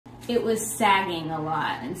it was sagging a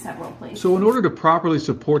lot in several places. So in order to properly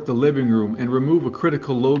support the living room and remove a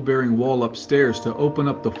critical load-bearing wall upstairs to open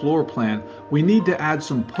up the floor plan, we need to add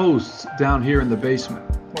some posts down here in the basement.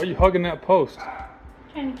 Why are you hugging that post?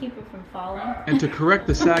 Trying to keep it from falling. And to correct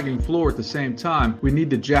the sagging floor at the same time, we need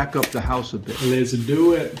to jack up the house a bit. Let's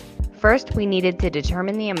do it. First, we needed to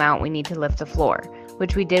determine the amount we need to lift the floor,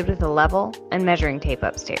 which we did with a level and measuring tape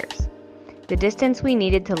upstairs. The distance we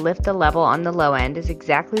needed to lift the level on the low end is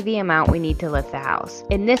exactly the amount we need to lift the house.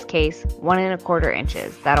 In this case, 1 1/4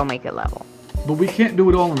 inches. That'll make it level. But we can't do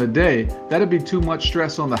it all in a day. That'd be too much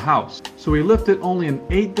stress on the house. So we lift it only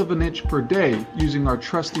 1/8 of an inch per day using our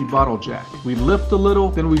trusty bottle jack. We lift a little,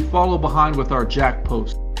 then we follow behind with our jack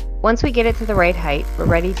post. Once we get it to the right height, we're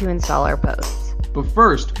ready to install our posts. But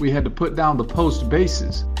first, we had to put down the post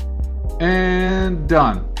bases. And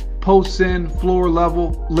done. Posts in, floor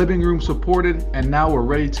level, living room supported, and now we're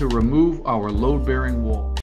ready to remove our load-bearing wall.